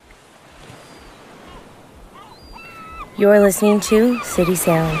You're listening to City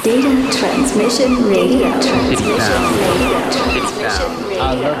Sounds. Data Transmission Radio. City Sounds.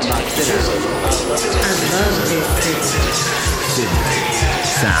 I love my city. I love this city. City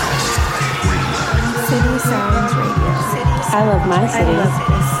Sounds Radio. City Sounds Radio. I love my city.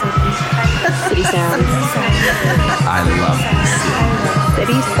 City Sounds. I love this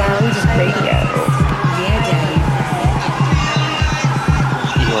City Sounds Radio. Yeah, Daddy.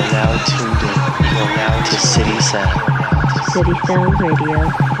 You are now tuned in. You are now to City Sound. City Sounds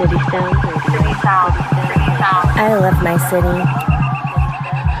Radio. City Sounds Radio. City Sounds. I love my city.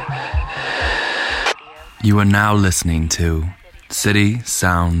 You are now listening to City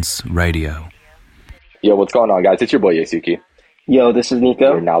Sounds Radio. Yo, what's going on, guys? It's your boy Yasuki. Yo, this is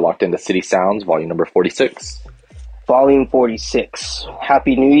Nico. We're now locked into City Sounds, volume number 46. Volume 46.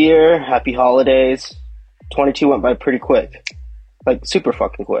 Happy New Year. Happy holidays. 22 went by pretty quick. Like, super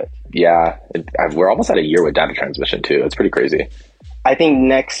fucking quick. Yeah, we're almost at a year with data transmission, too. It's pretty crazy. I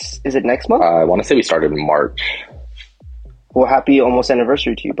think is it next month? I want to say we started in March. Well, happy almost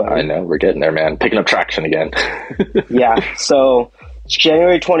anniversary to you, buddy. I know, we're getting there, man. Picking up traction again. Yeah, so it's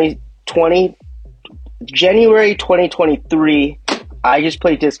January 2023. I just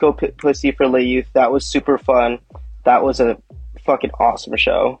played Disco Pussy for Lay Youth. That was super fun. That was a fucking awesome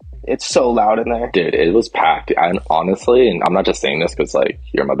show. It's so loud in there. Dude, it was packed. And honestly, and I'm not just saying this because, like,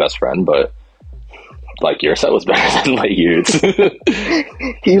 you're my best friend, but, like, your set was better than Lay Youth's.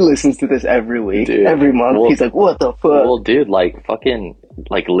 He listens to this every week, dude, every month. Well, he's like, what the fuck? Well, dude, like, fucking,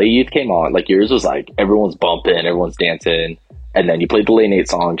 like, Lay Youth came on. Like, yours was, like, everyone's bumping, everyone's dancing. And then you played the Lay Nate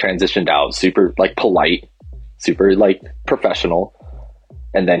song, transitioned out, super, like, polite, super, like, professional.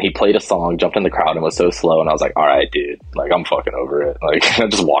 And then he played a song, jumped in the crowd, and was so slow. And I was like, all right, dude, like, I'm fucking over it. Like, I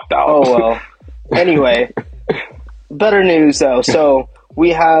just walked out. Oh, well. Anyway, better news, though. So we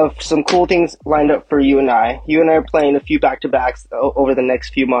have some cool things lined up for you and I. You and I are playing a few back-to-backs over the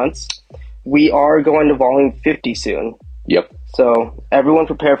next few months. We are going to volume 50 soon. Yep. So everyone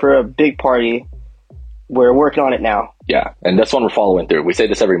prepare for a big party. We're working on it now. Yeah, and this one we're following through. We say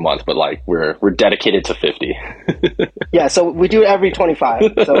this every month, but, like, we're dedicated to 50. Yeah, so we do it every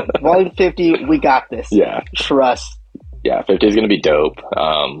 25. So volume 50, we got this. Yeah. Trust. Yeah, 50 is going to be dope.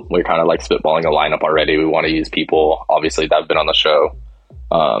 We're kind of, like, spitballing a lineup already. We want to use people, obviously, that have been on the show.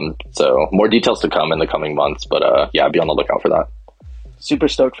 So more details to come in the coming months, but yeah, be on the lookout for that. Super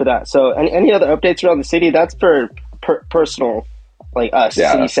stoked for that. So any other updates around the city? That's for personal, like us,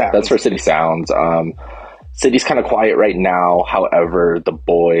 yeah, City Sounds. That's for City Sounds. City's kind of quiet right now. However, the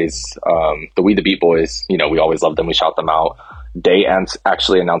boys, the We The Beat boys, you know, we always love them. We shout them out. They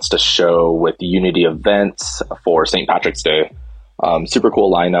actually announced a show with Unity Events for St. Patrick's Day. Super cool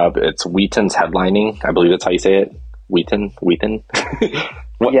lineup. It's Wheaton's headlining. I believe that's how you say it. Wheaton.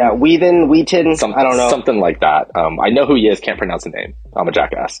 Yeah, Wheaton. I don't know. Something like that. I know who he is. Can't pronounce the name. I'm a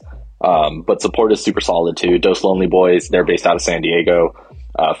jackass. But support is super solid too. Dos Lonely Boys. They're based out of San Diego.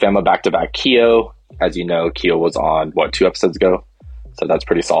 Fama back-to-back Keo. As you know, Keo was on, 2 episodes ago? So that's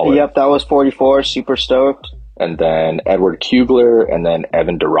pretty solid. Yep, that was 44. Super stoked. And then Edward Kugler and then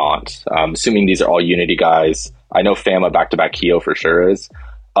Evan Durant. I'm assuming these are all Unity guys. I know Fama back-to-back Keo for sure is.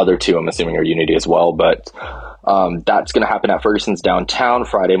 Other two, I'm assuming, are Unity as well. But that's going to happen at Ferguson's Downtown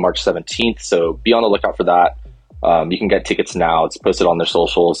Friday, March 17th. So be on the lookout for that. You can get tickets now. It's posted on their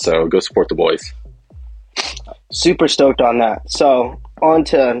socials. So go support the boys. Super stoked on that. So on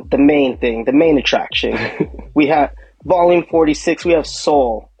to the main thing, the main attraction. We have volume 46. We have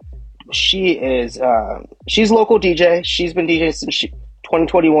Soul. She is she's local DJ. She's been DJing since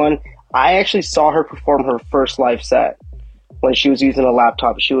 2021. I actually saw her perform her first live set when she was using a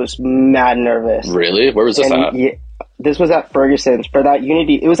laptop. She was mad nervous. Really? Where was this at? Yeah, this was at Ferguson's for that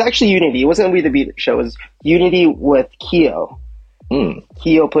Unity. It was actually Unity. It wasn't We The Beat show. It was Unity with Keo.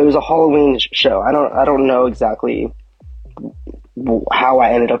 Keo played. It was a Halloween show. I don't know exactly how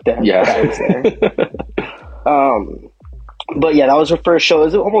I ended up there. Yeah. But I was there. But yeah, that was her first show. It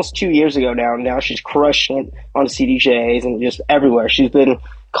was almost 2 years ago now. Now she's crushing it on CDJs and just everywhere. She's been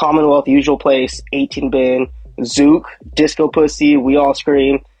Commonwealth, Usual Place, 18-Bin, Zook, Disco Pussy, We All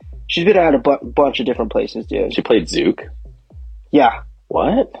Scream. She's been at a bunch of different places, dude. She played Zook? Yeah.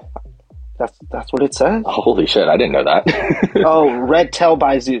 What? That's what it says. Holy shit, I didn't know that. Oh, Red Tail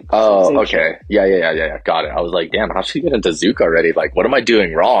by Zook. Oh, okay. Yeah. Got it. I was like, damn, how'd she get into Zook already? Like, what am I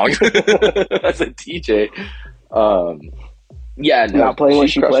doing wrong as a DJ? Yeah, no, not playing what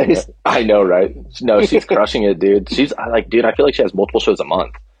she plays. It. I know, right? No, she's crushing it, dude. I feel like she has multiple shows a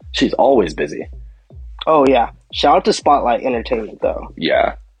month. She's always busy. Oh, yeah. Shout out to Spotlight Entertainment, though.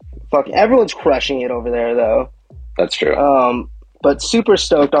 Yeah. Fuck, everyone's crushing it over there, though. That's true. But super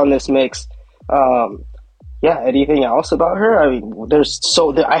stoked on this mix. Yeah, anything else about her? I mean,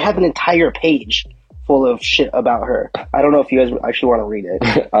 I have an entire page full of shit about her. I don't know if you guys actually want to read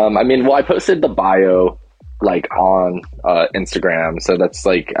it. I mean, well, I posted the bio like on Instagram, so that's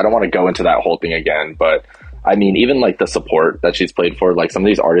like, I don't want to go into that whole thing again, but I mean, even like the support that she's played for, like some of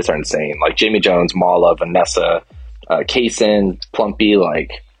these artists are insane. Like Jamie Jones, Mala, Vanessa, Kaysen, Plumpy,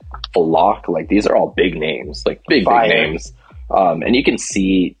 like Flock, like these are all big names, like big names. And you can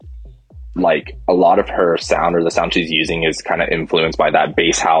see like a lot of her sound, or the sound she's using, is kind of influenced by that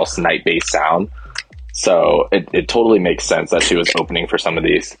bass house, night bass sound. So it totally makes sense that she was opening for some of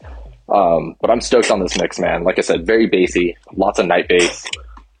these. But I'm stoked on this mix, man. Like I said, very bassy, lots of night bass.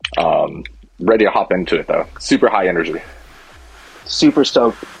 Ready to hop into it though. Super high energy. Super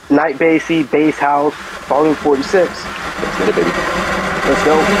stoked. Night bassy, bass house, volume 46. Let's get it, baby. Let's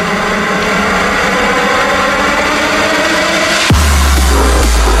go.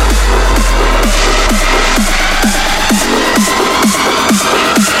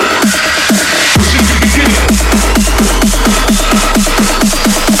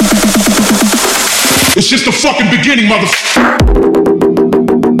 It's just the fucking beginning, motherfucker.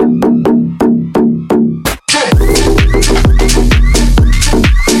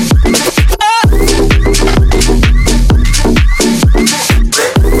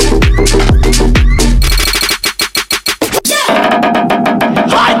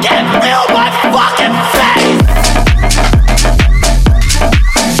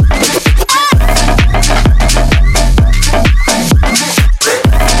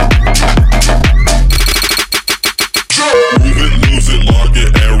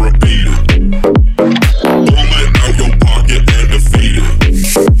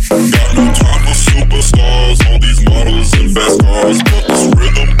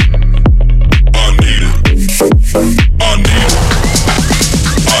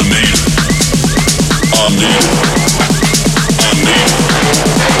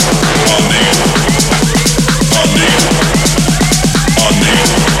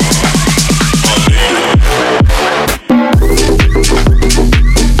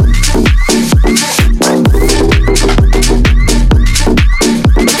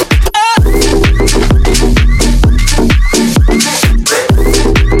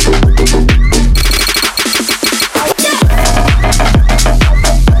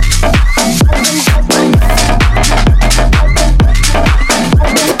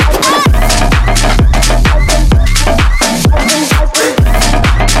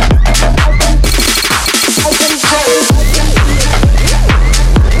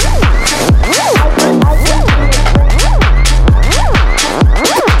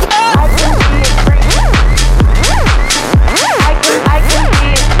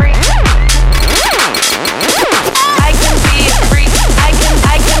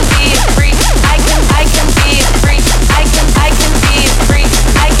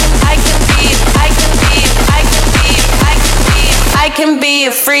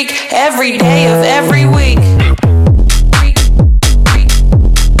 Every day of every week.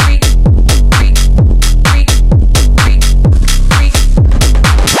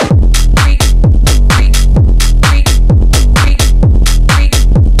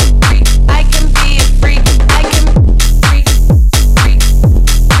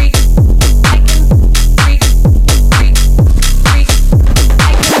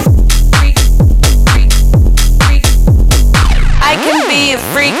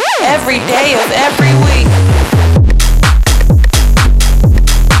 Every day of every week.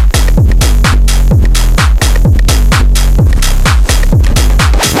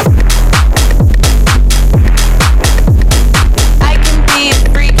 I can be a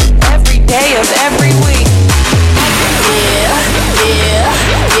freak every day of every week. Yeah, yeah,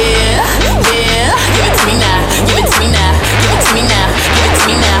 yeah, yeah. Give it to me now, give it to me now, give it to me now, give it to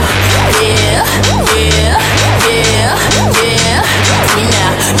me now. Yeah, yeah, yeah, yeah. Give it to me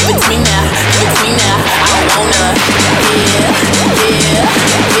now, give it to me now, give it to me now. I wanna. Yeah, yeah,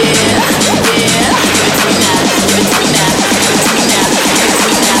 yeah, yeah. Give it to me now, give it to me now, give it to me now, give it to me now.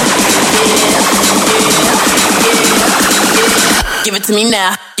 Yeah, yeah, yeah. Give it to me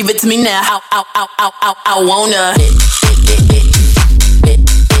now, give it to me now. I wanna.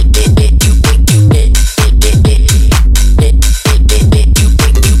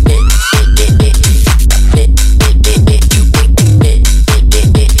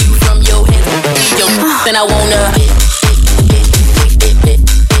 And I wanna.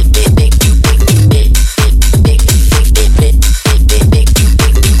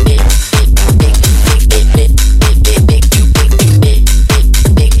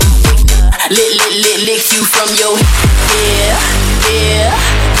 Lick you from your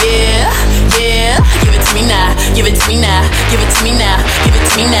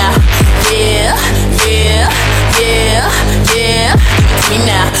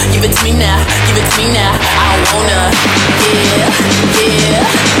to me now. I wanna, yeah, yeah,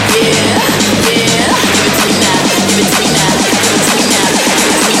 yeah, yeah. Give it to me now, give it to me now, give it to me now, give it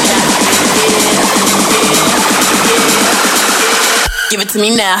to me now, yeah, yeah, yeah. Give it to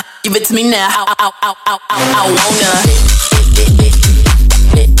me now, give it to me now. I wanna.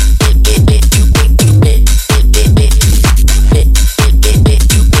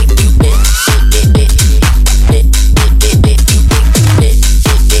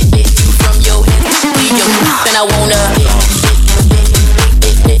 Then I wanna.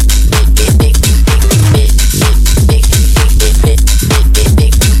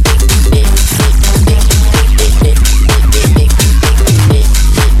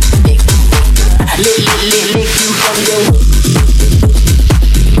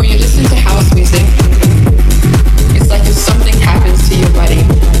 When you listen to house music, it's like if something happens to your body.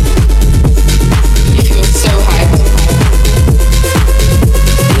 You feel so hyped,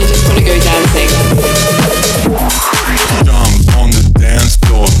 and you just want to go dancing. Jump on the dance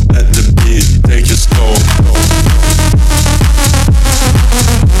floor, let the beat take you slow.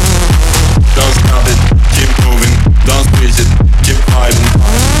 Don't stop it, keep moving, don't squeeze it, keep vibing.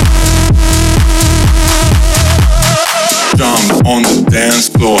 Jump on the dance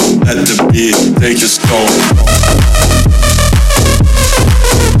floor, let the beat take you slow.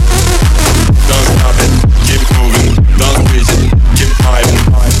 Don't stop it, keep moving, don't squeeze it, keep vibing.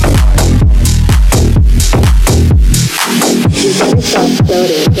 Your body starts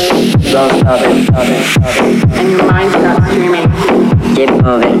floating. Don't stop it. And your mind starts dreaming. Keep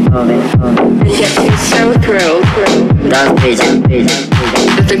moving. And yet you're so thrilled Don't squeeze it.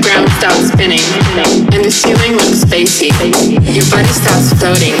 that the ground starts spinning and the ceiling looks spacey. Your body starts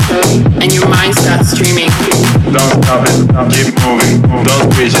floating and your mind starts dreaming. Don't stop it, keep moving,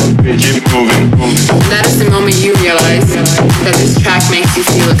 don't squeeze it, keep moving. And that is the moment you realize that this track makes you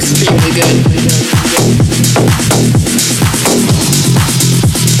feel extremely good.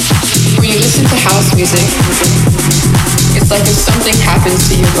 When you listen to house music, it's like if something happens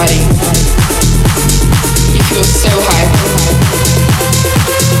to your body. You feel so hyped,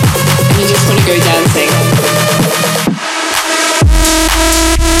 and you just want to go dancing.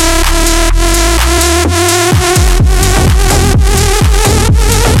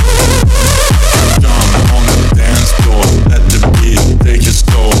 Jump on the dance floor, let the beat take you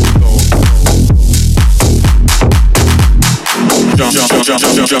slow. Don't stop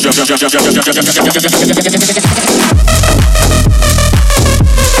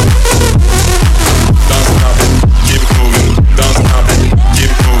it, keep moving, don't stop it,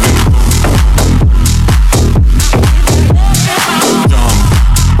 keep moving. Jump.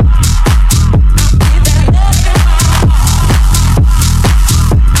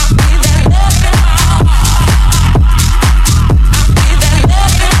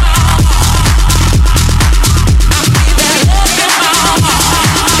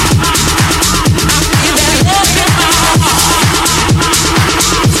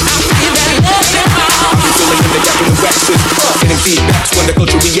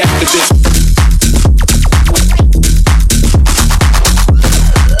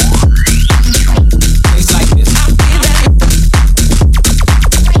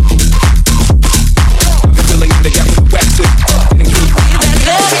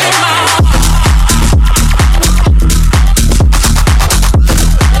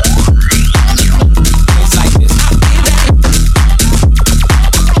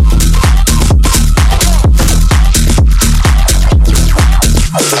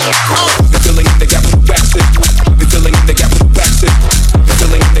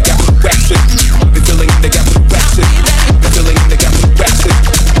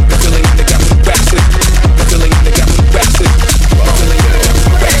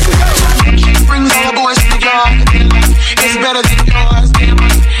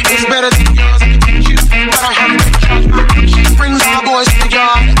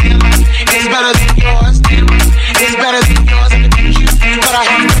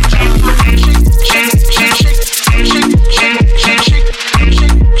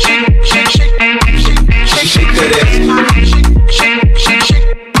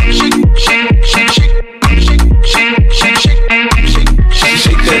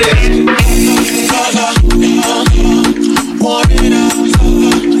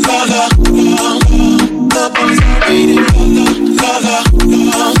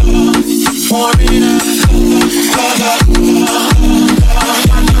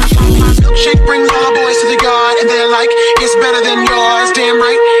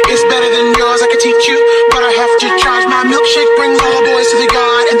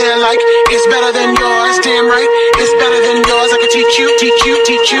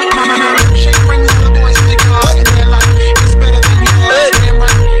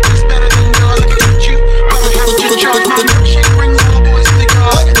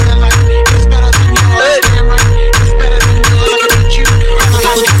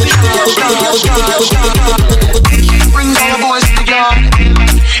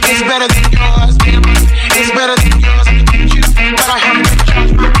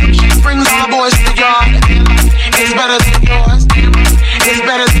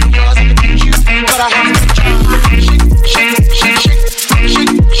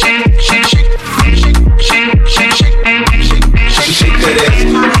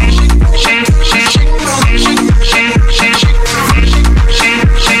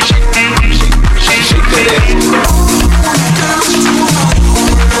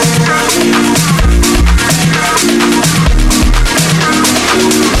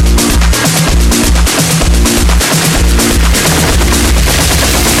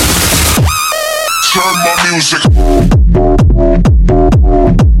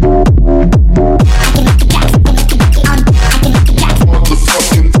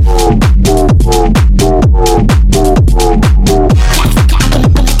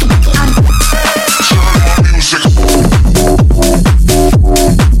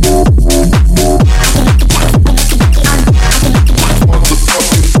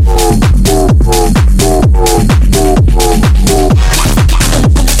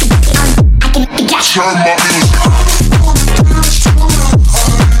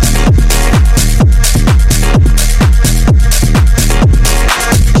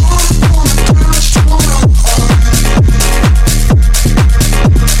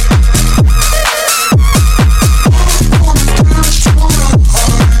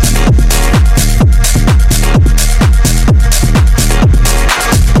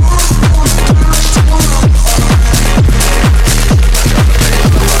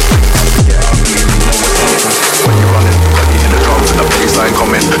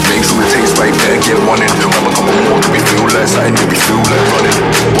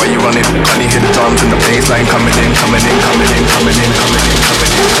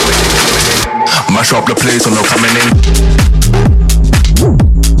 Mash up the place when they're coming in.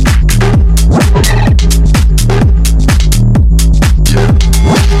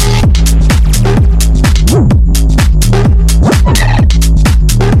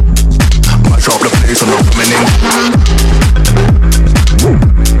 Mash up the place when they're coming in.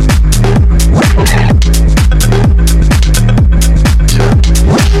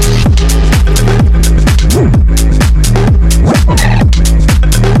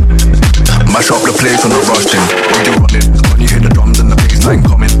 Mash up the place when they're rushing. When you're running, when you hear the drums and the bass line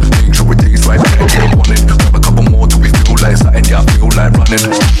coming, make sure it takes right there, get one in. Grab a couple more till we feel like something, yeah, I feel like running.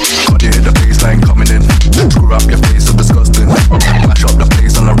 When you hear the bass line coming in, screw up your face so disgusting. Mash up the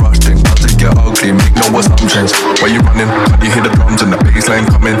place on the rush thing, does it get ugly, make no assumptions. When you're running, when you hear the drums and the bass line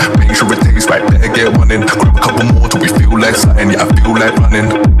coming, make sure it takes right there, get one in. Grab a couple more till we feel like something, yeah, I feel like running.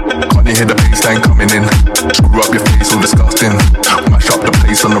 When you hear the bass line coming in, screw up your face so disgusting. Mash up the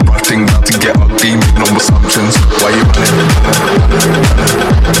place on the rush thing, does it get ugly, make no assumptions. Why you running?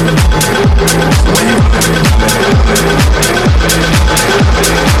 Why you running?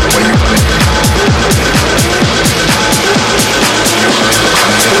 Why you running?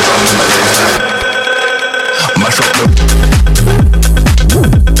 Mash up the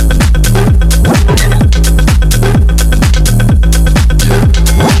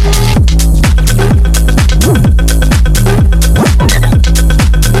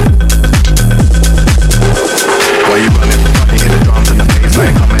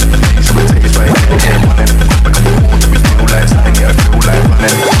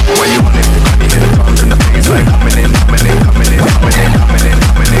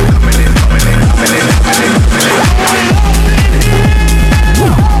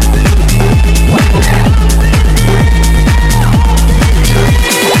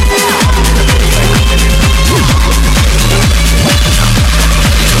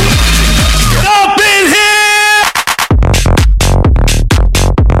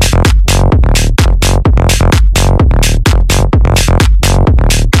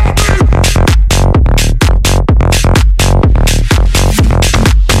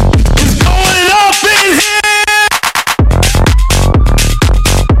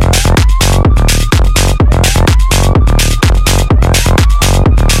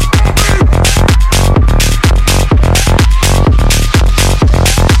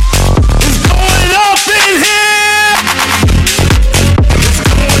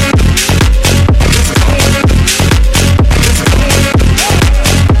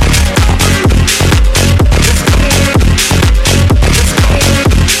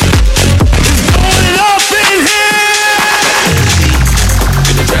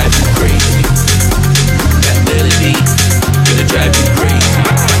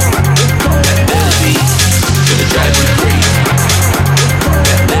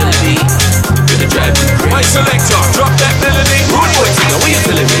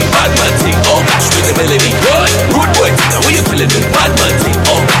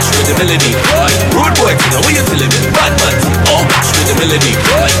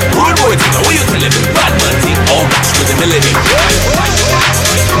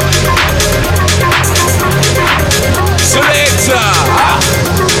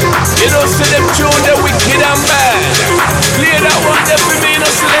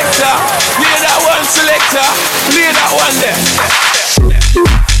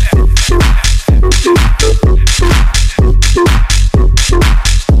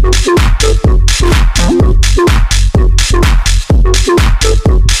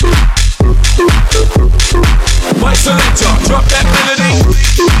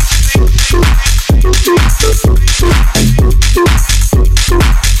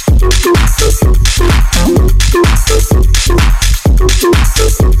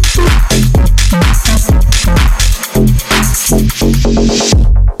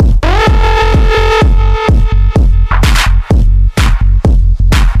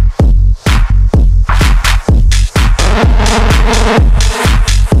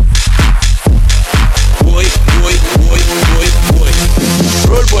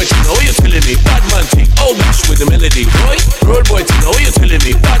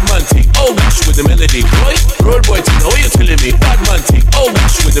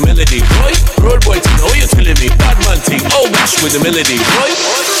with the melody. Boy,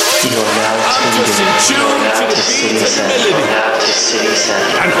 I'm just in tune to the beat and the melody.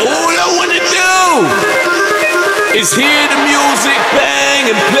 And all I wanna do is hear the music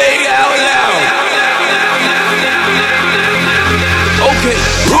bang and play out loud. Okay,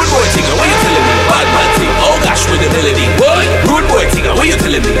 rude boy Tigger, what you telling me? Bad man ting, oh gosh, with the melody. Boy, rude boy Tigger, what you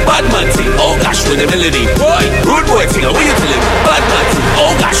telling me? Bad man ting, oh gosh, with the melody. Boy, rude boy Tigger, what you telling me? Bad man ting,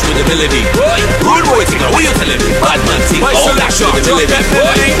 oh gosh, with the melody. Boy, rude boy Tigger, what you telling me? Bad man ting, oh gosh, with the melody.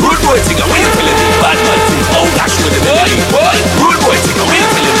 Boy, rude boy Tigger, what you telling me? Bad man ting, oh gosh, with the melody. Boy, rude boy Tigger, what you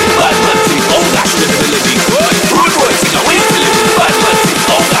telling me? Bad man ting, oh gosh, with the melody. Boy, rude boy Tigger, what you telling me? Bad man ting,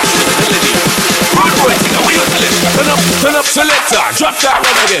 oh gosh, with the melody. Rude boy Tigger, what you telling me? Turn up, selector, drop that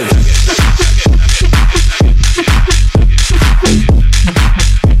one again.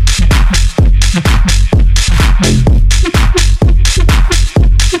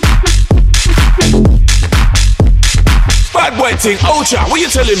 Bad boy thing, Ocha, what you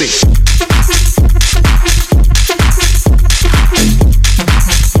telling me?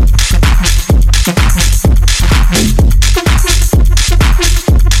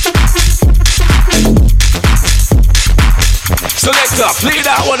 Selector, play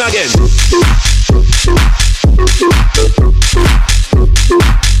that one again.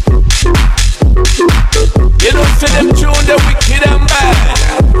 You know, for them tune, the wicked and bad.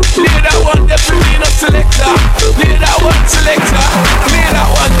 Play that one, the clean up selector. Play that one, selector. Play that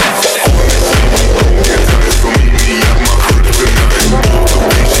one,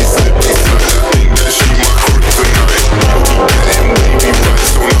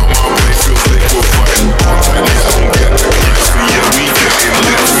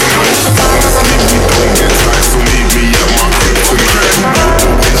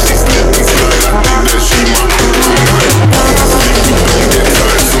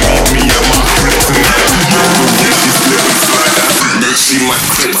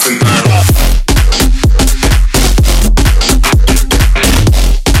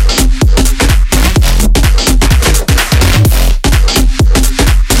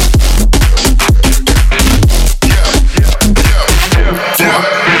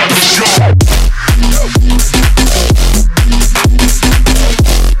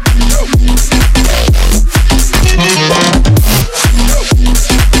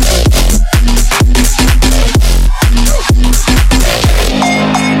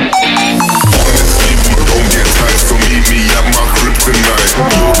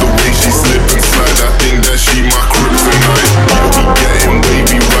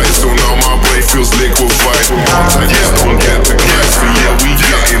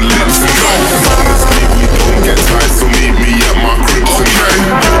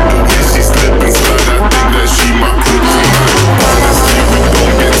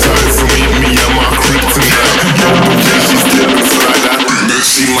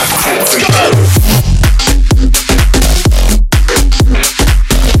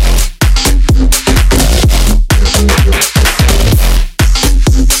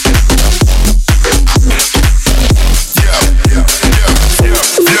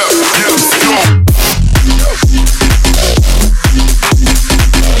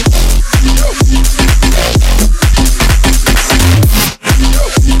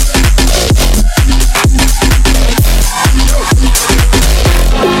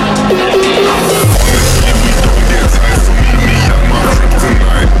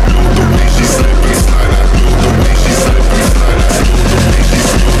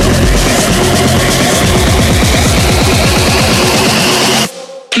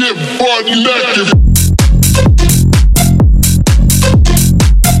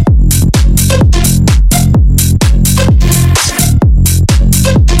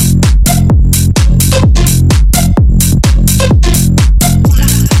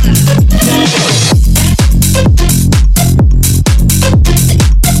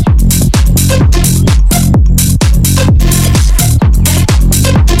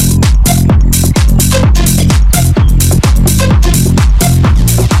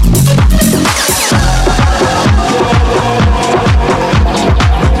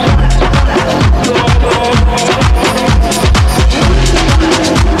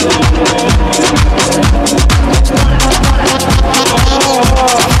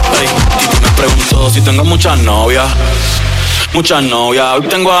 Muchas novias, hoy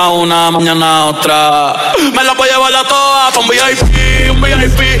tengo a una, mañana a otra. Me la voy a llevar a todas pa' un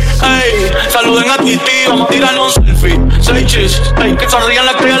VIP, ey. Saluden a Titi, vamos a tirarle un selfie. 6 chis, ey, que sonrían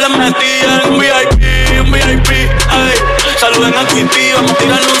las que ya les metí en un VIP, ey. Saluden a Titi, vamos a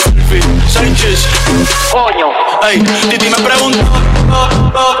tirarle un selfie. selfie. 6 chis. Coño. Ey, Titi me preguntó.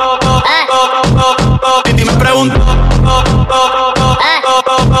 Titi me preguntó.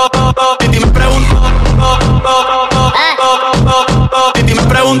 Titi me preguntó. Titi me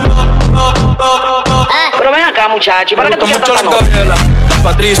preguntó. Pero ven acá, muchacho, ¿para qué tú quieres tanta novia? Gabriela, la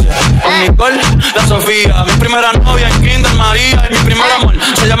Patricia, con Nicole, la Sofía. Mi primera novia en Kinder, María. Y mi primer amor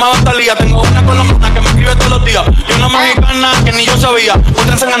se llamaba Talía. Tengo una colombiana que me escribe todos los días. Y una mexicana que ni yo sabía.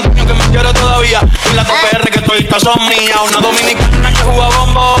 Otra en San Antonio que me quiere todavía. Y la TPR que toditas son mías. Una dominicana que juega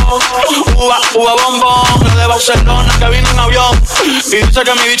bombón. Juega bombón. La de Barcelona que vino en avión. Y dice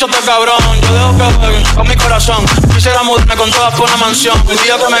que mi bicho está cabrón. Yo dejo que jueguen con mi corazón. Quisiera mudarme con todas por una mansión. Un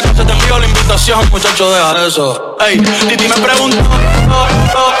día que me case te envío la invitación. Muchacho, deja eso. Ey, Titi me preguntó.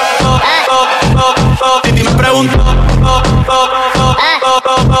 Titi me preguntó.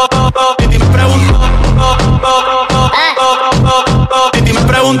 Titi me preguntó. Titi me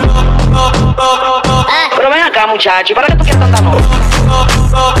preguntó. Pero ven acá, muchacho, ¿para qué tú quieres tanta novia?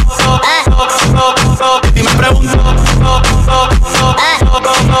 Titi me preguntó.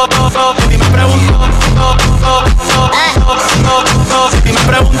 Titi me preguntó. Titi me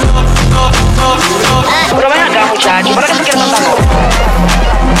preguntó. Pero ven acá, muchacho, ¿para qué tú quieres tanta novia?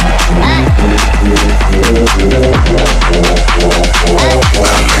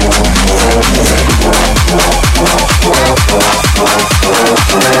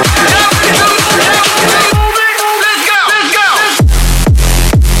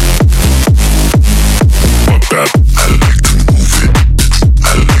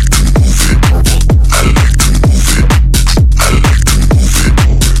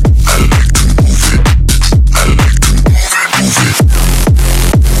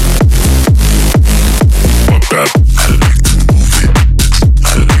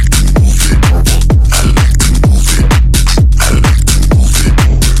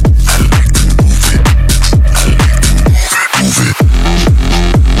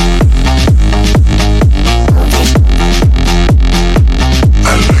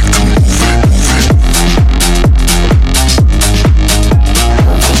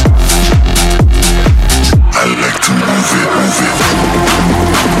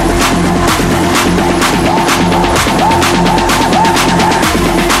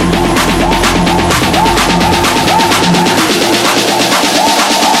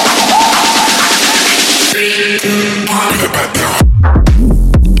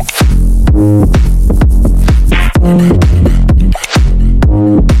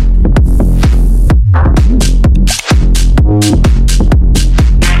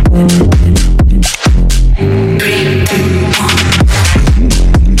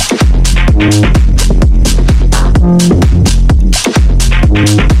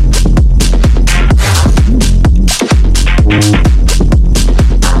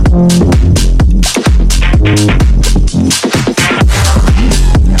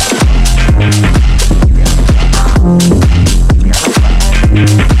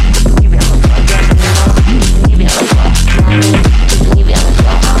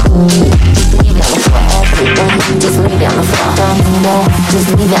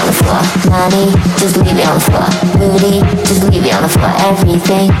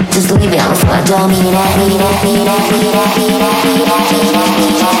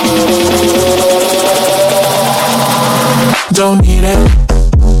 Don't need it.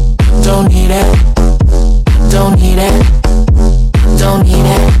 Don't need it. Don't need it. Don't need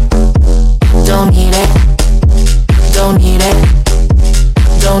it. Don't need it. Don't need it.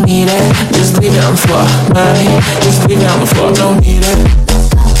 Don't need it. Just leave it on the floor, money. Just leave it on the floor. Don't need it.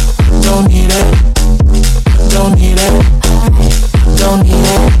 Don't need it. Don't need it. Don't need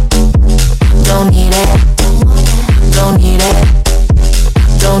it. Don't need it. Don't need it.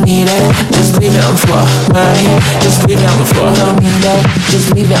 Don't need it, just leave it on the floor, money. Just leave it on the floor. Don't need it, just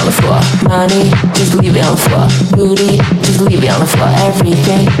leave it on the floor, money. Just leave it on the floor. Booty, just leave it on the floor.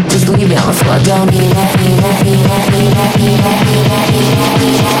 Everything, just leave it on the floor. Don't need it, need it, need it, need it, need it,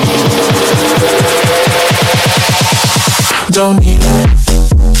 need it. Don't need it.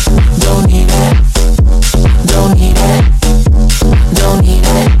 Don't need it. Don't need it. Don't need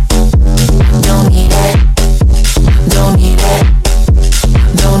it. Don't need it. Don't need it.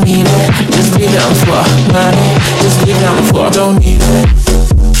 Don't need it, just leave it on the floor, money. Just leave it on the floor. Don't need it.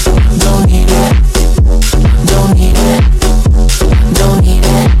 Don't need it. Don't need it. Don't need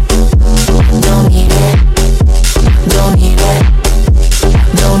it. Don't need it. Don't need it.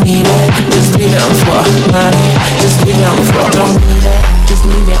 Don't need it. Just leave it on the floor, money. Just leave it on the floor. Don't need it. Just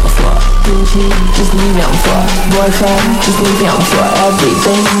leave it on the floor. Gucci, just leave it on the floor. Boyfriend, just leave it on the floor.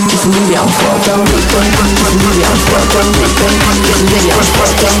 Everything, just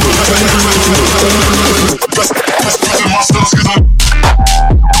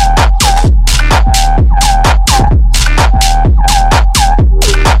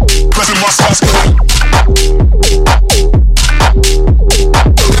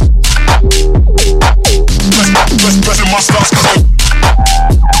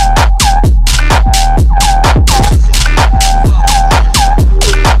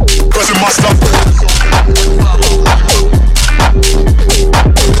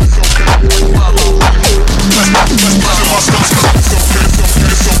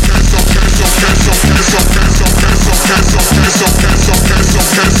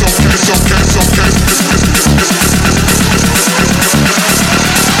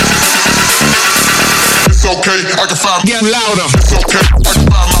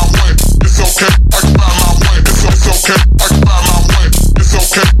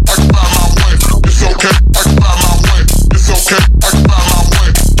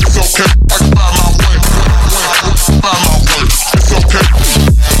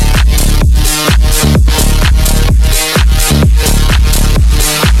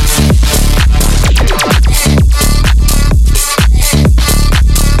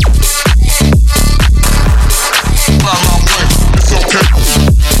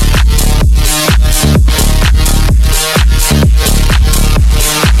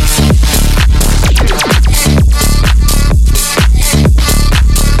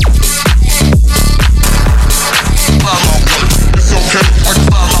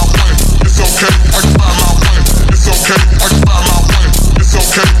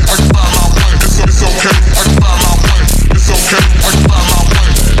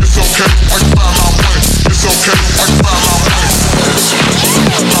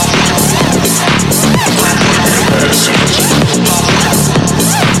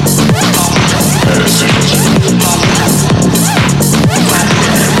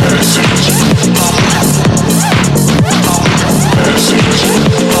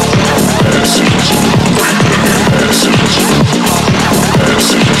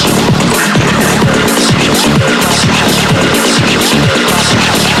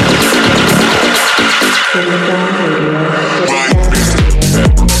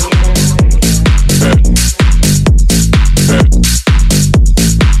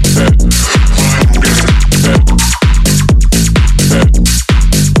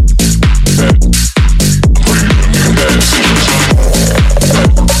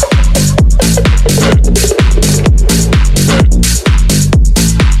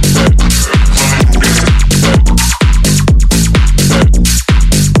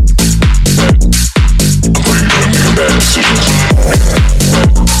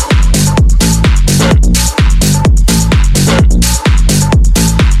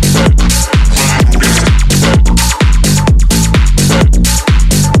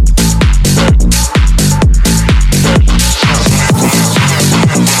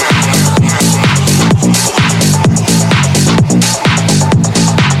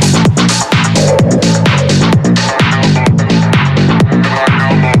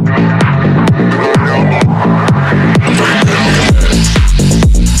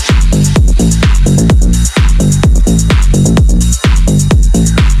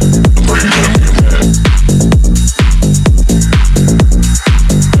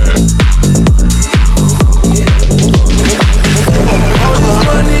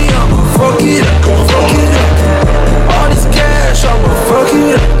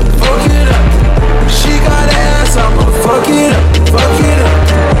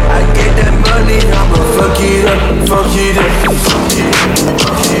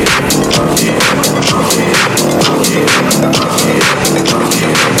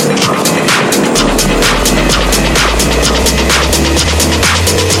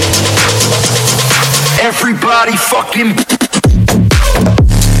Everybody fucking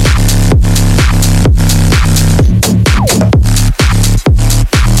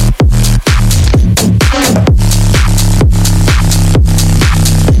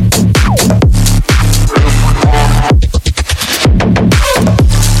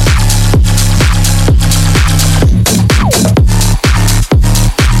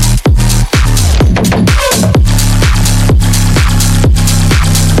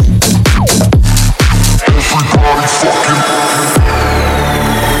Everybody fucking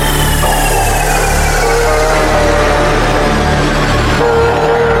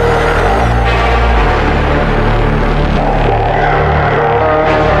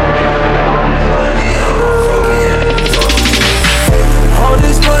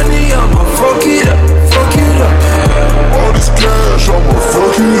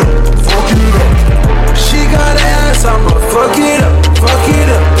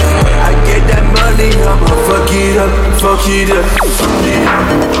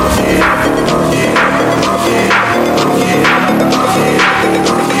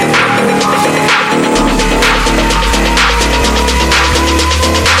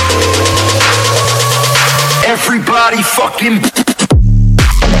fucking.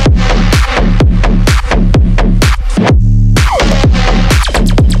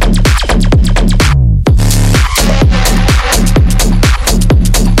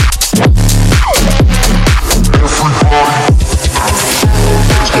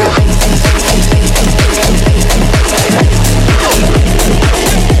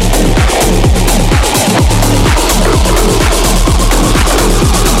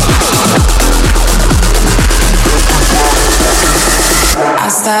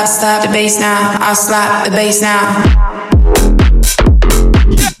 Stop the bass now. I'll slap the bass now.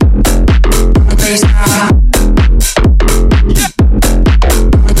 The bass now.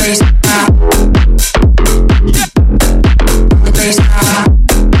 The bass now. The bass now.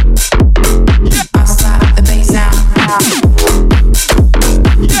 I'll slap the bass now.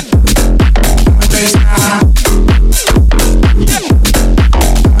 The bass now.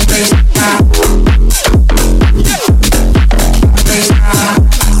 The bass now. The bass now.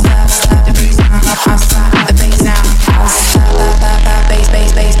 I'll slap the bass now. I'll slap the bass,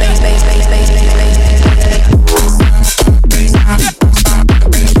 bass, bass, bass, bass, bass, bass, bass, bass,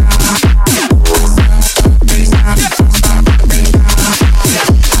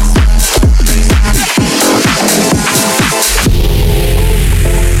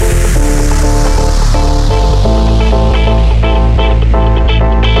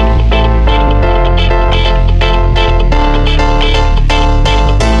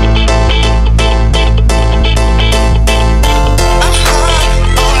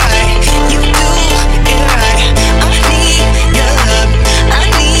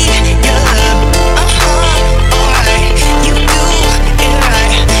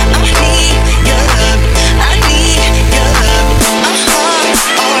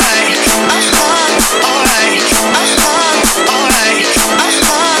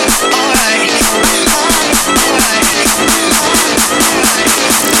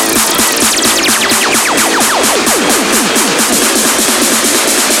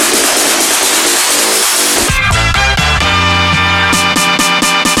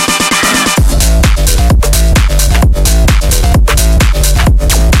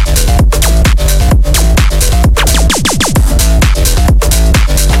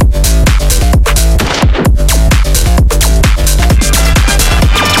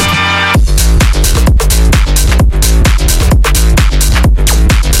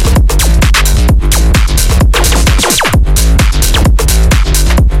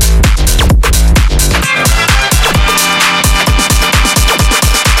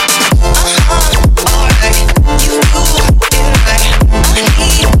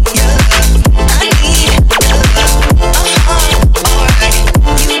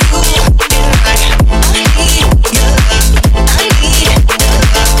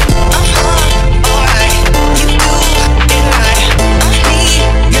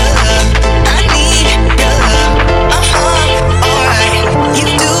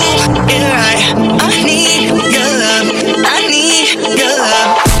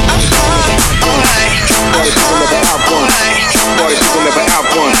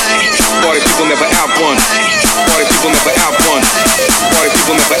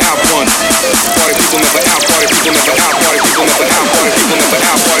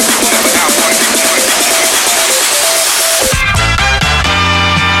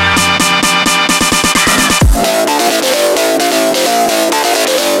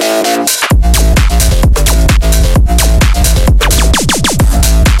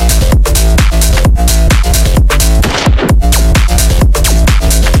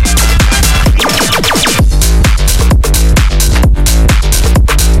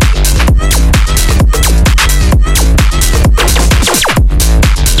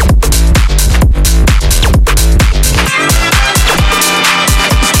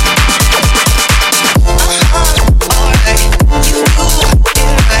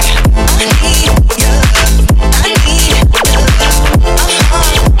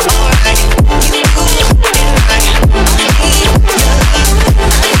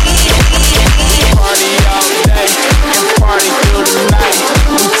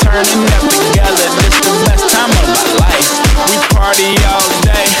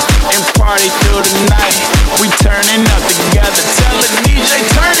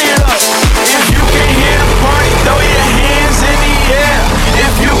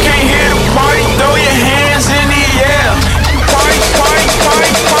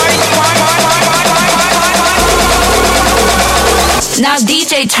 Now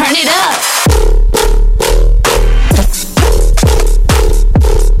DJ, turn it up.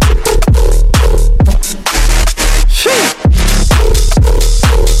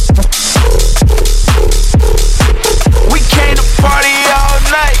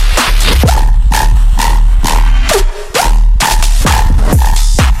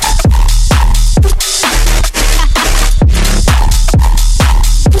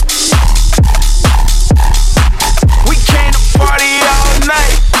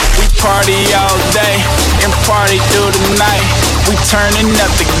 turning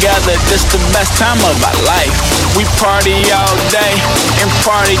up together, this the best time of our life. We party all day and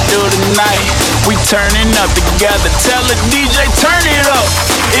party through the night. We turning up together, tell the DJ turn it up.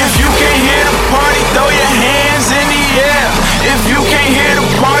 If you can't hear the party, throw your hands in the air. If you can't hear the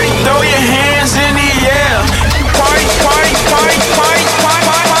party, throw your hands in the air. Party, party, party, party, party,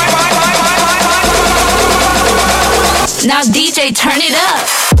 party, party, party. Now DJ, turn it up.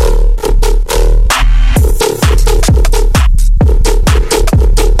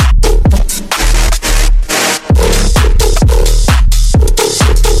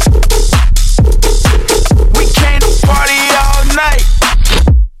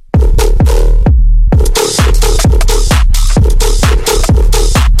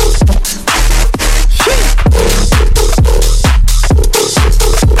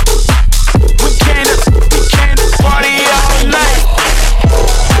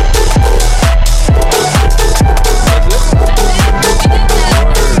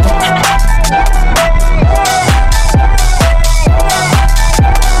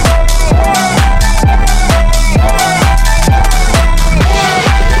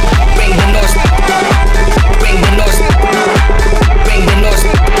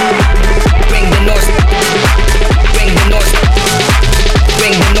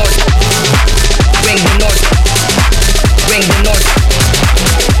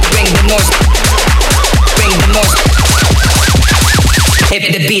 If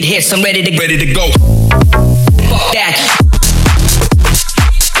the beat hits, I'm ready to go. Fuck that.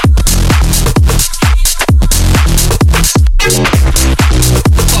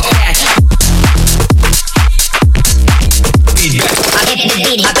 Fuck that. Feedback. I hit the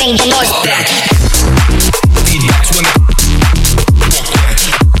beat, I bring the noise back. Feedback's when the fuck that.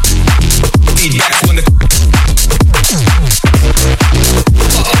 Feedback's when the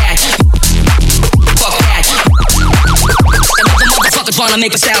wanna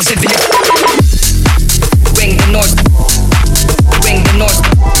make a sound symphony. Bring the noise. Bring the noise.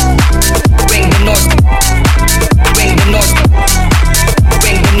 Bring the noise. Bring the noise.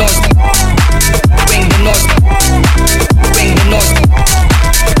 Bring the noise. Bring the noise. Bring the noise.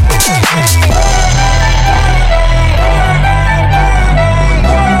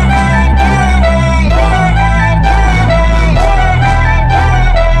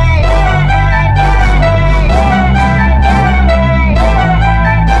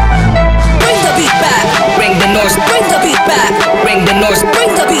 Bring the noise, bring the beat back. Bring the noise,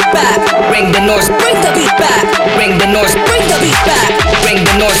 bring the beat back. Bring the noise, bring the beat back. Bring the noise, bring the beat back. Bring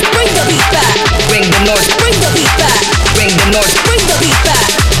the noise, bring the beat back. Bring the noise, bring the beat back. Bring the noise, bring the beat back.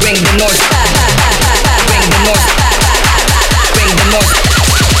 Bring the noise back. Bring the noise. Bring the noise.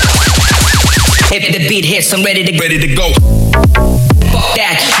 If the beat hits, I'm ready to go. Fuck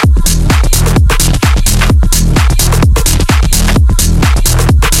that.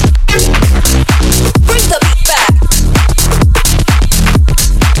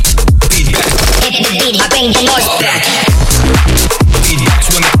 I bring the noise back. Feedback's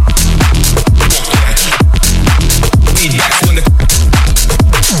when the fuck that. Feedback's when the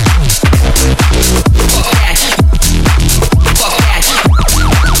fuck that. Fuck that.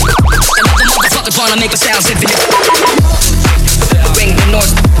 Another motherfucker wanna make a sound symphony. Bring the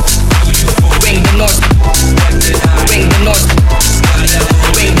noise. Bring the noise. Bring the noise.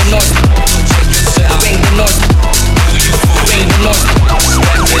 Bring the noise. Bring the noise. Bring the noise.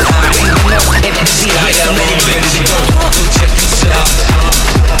 If the beat hits, I'm ready to go. Check this out.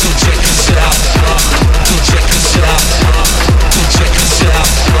 Check this out. Check this out. Check this out.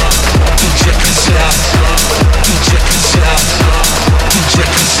 Check this out. Check this out. Check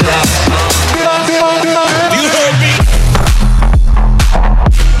this out. You heard me.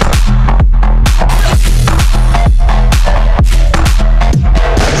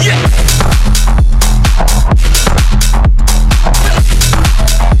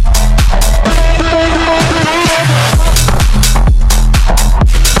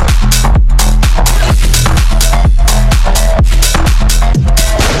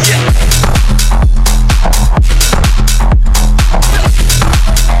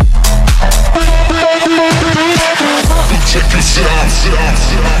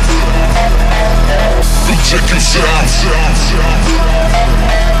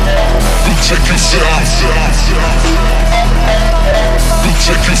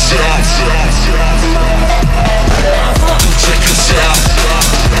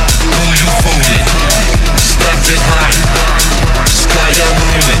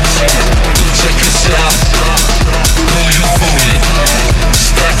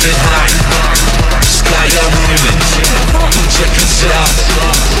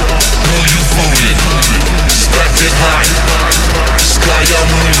 Sky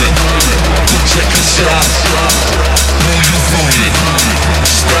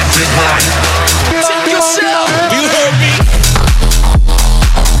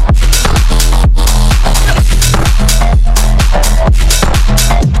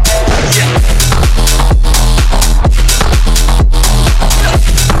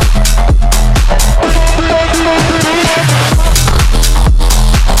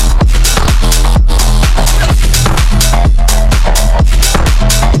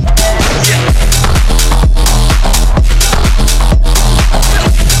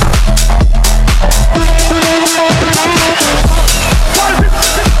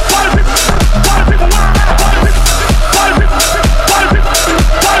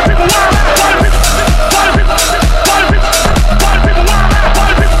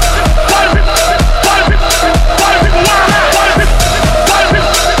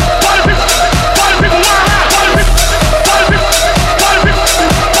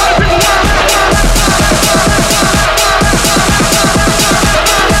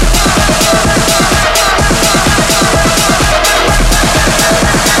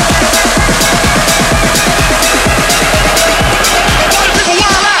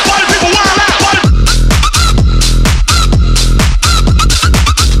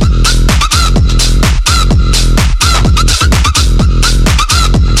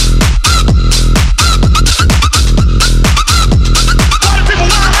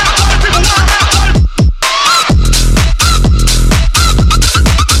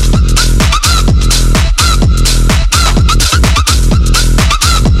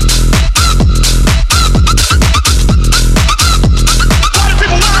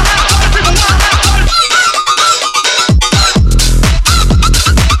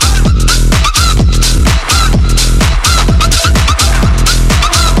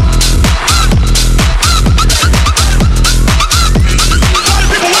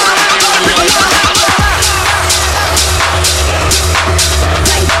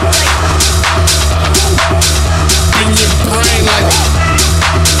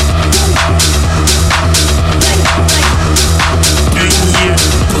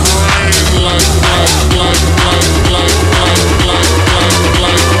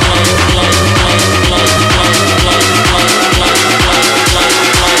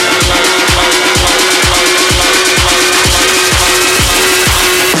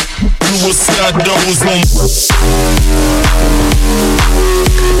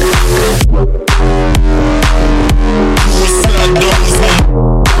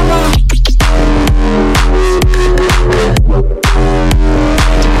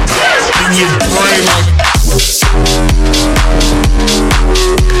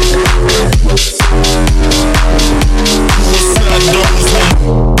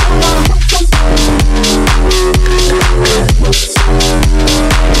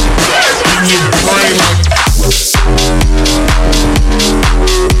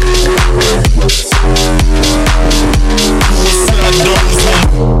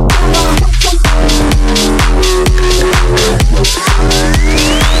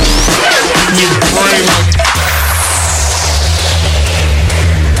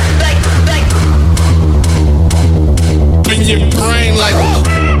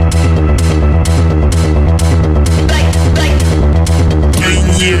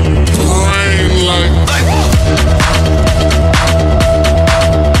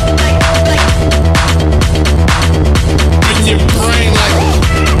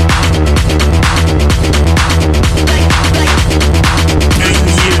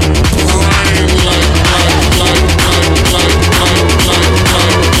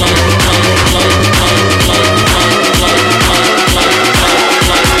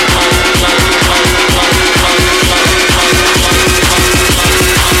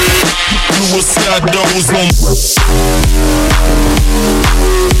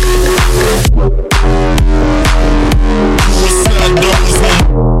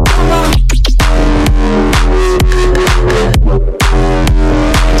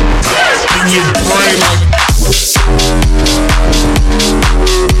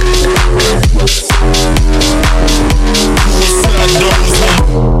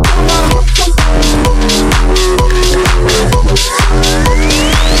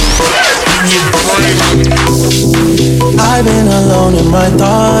I've been alone in my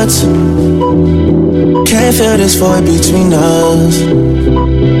thoughts. Can't feel this void between us.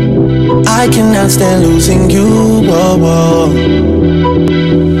 I cannot stand losing you. Whoa, whoa.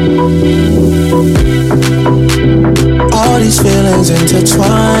 All these feelings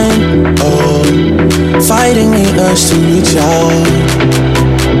intertwine. Oh, fighting the urge to reach out.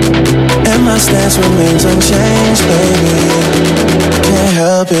 And my stance remains unchanged, baby. Can't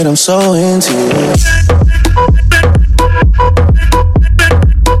help it, I'm so into you.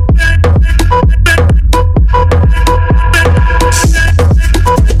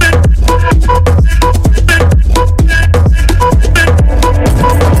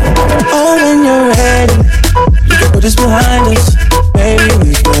 Put this behind us, maybe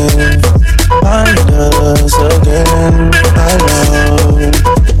we can find us again. I know.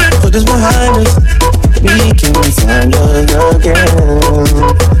 Put this behind us, we can find us again.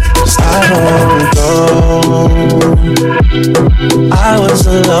 'Cause I don't go. I was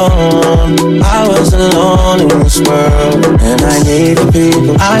alone in this world, and I needed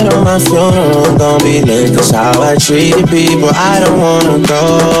people. I know my funeral gon' be lit, 'cause how I treated people. I don't wanna go,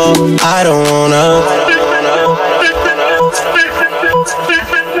 I don't wanna.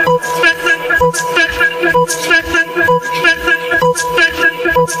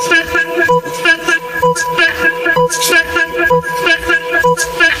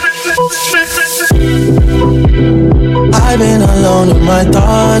 I've been alone in my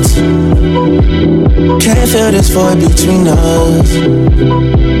thoughts. Can't feel this void between us.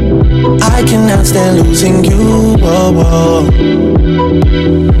 I cannot stand losing you. Whoa, whoa.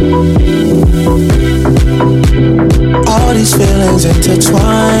 All these feelings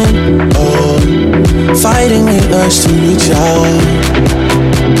intertwine. Oh, fighting the urge to reach out,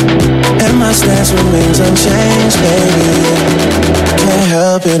 and my stance remains unchanged, baby. Can't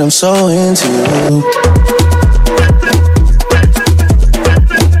help it, I'm so into you.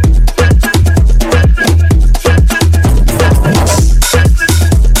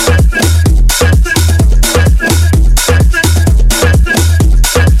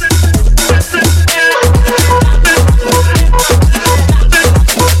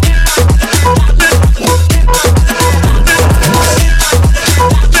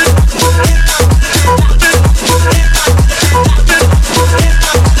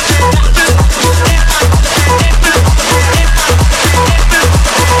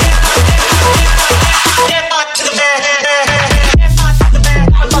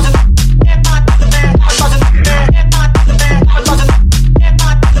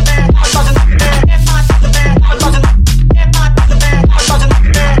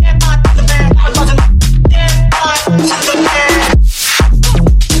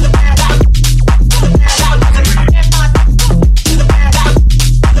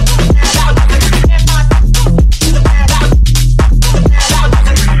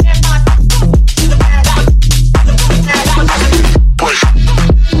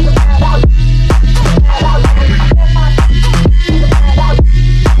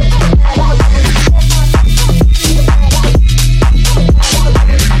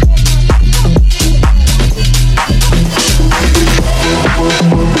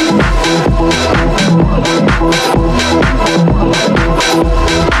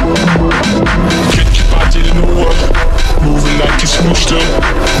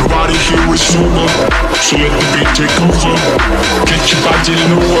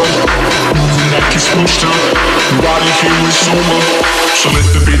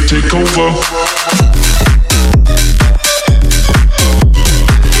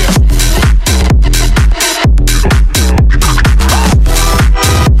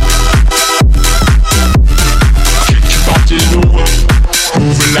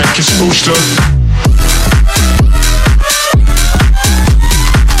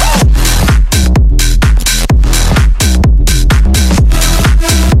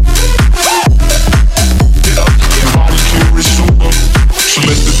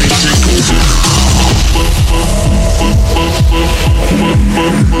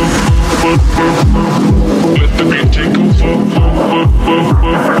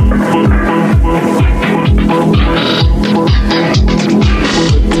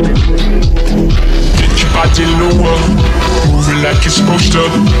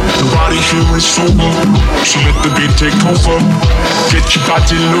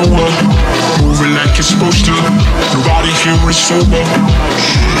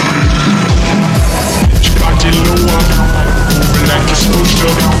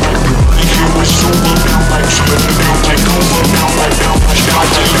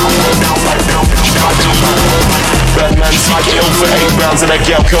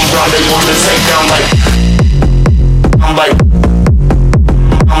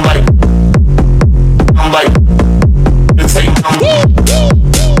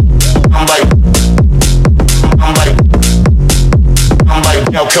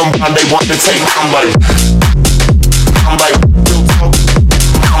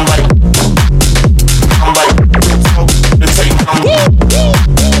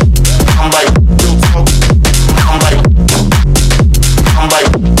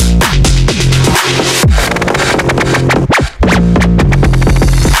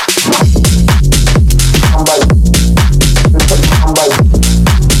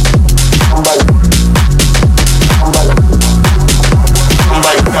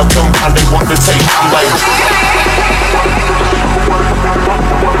 and they want to take my life.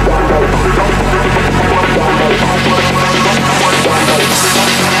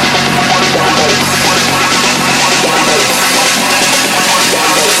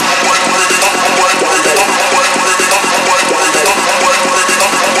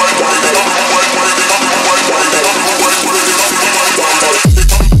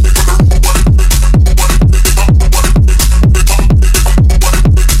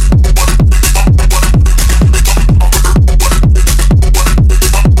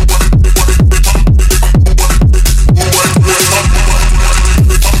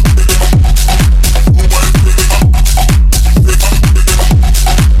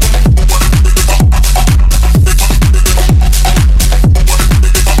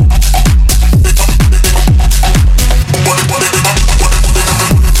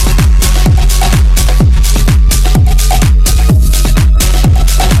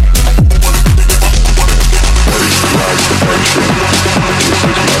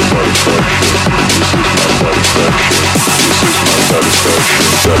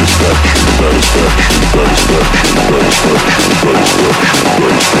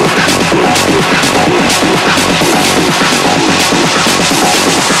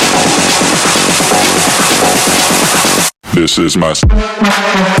 This is my satisfaction.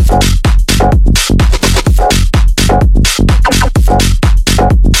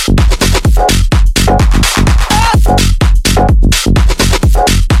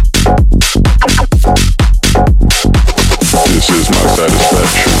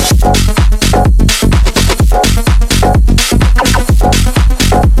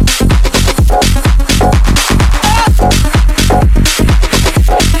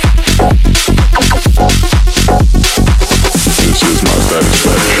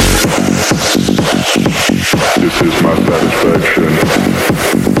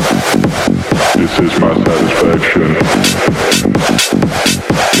 This is my satisfaction.